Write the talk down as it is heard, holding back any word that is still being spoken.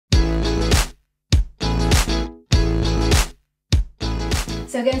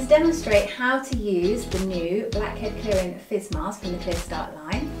So I'm going to demonstrate how to use the new Blackhead Clearing Fizz Mask from the Clear Start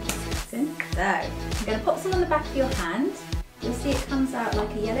line. So I'm going to pop some on the back of your hand. You'll see it comes out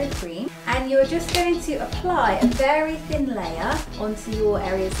like a yellow cream, and you're just going to apply a very thin layer onto your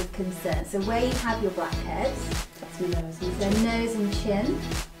areas of concern. So where you have your blackheads, that's my nose and so nose and chin.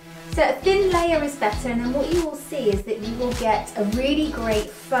 So a thin layer is better, and then what you will see is that you will get a really great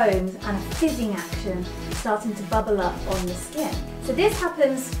foam and a fizzing action starting to bubble up on the skin. So this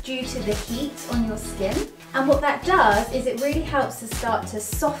happens due to the heat on your skin, and what that does is it really helps to start to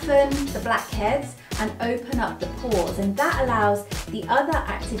soften the blackheads and open up the pores, and that allows the other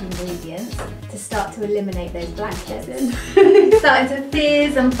active ingredients to start to eliminate those blackheads. Starting to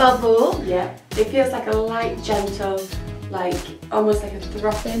fizz and bubble. Yeah, it feels like a light, gentle, like almost like a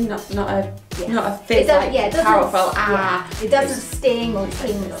throbbing, not a fizz, like powerful. It doesn't sting or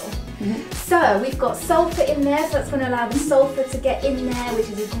tingle. So we've got sulfur in there, so that's going to allow the sulfur to get in there, which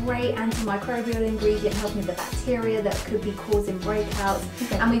is a great antimicrobial ingredient helping with the bacteria that could be causing breakouts.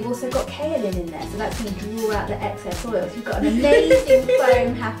 And we've also got kaolin in there, so that's going to draw out the excess oils. You've got an amazing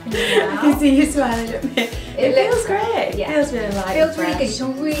foam happening now. I can see you smiling at me. It feels great. Yeah. It feels really light. Feels really good. You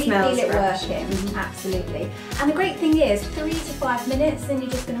can really feel it fresh. working. Absolutely. And the great thing is 3 to 5 minutes, then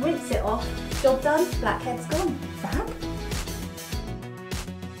you're just going to rinse it off. Job done. Blackhead's gone. Fab.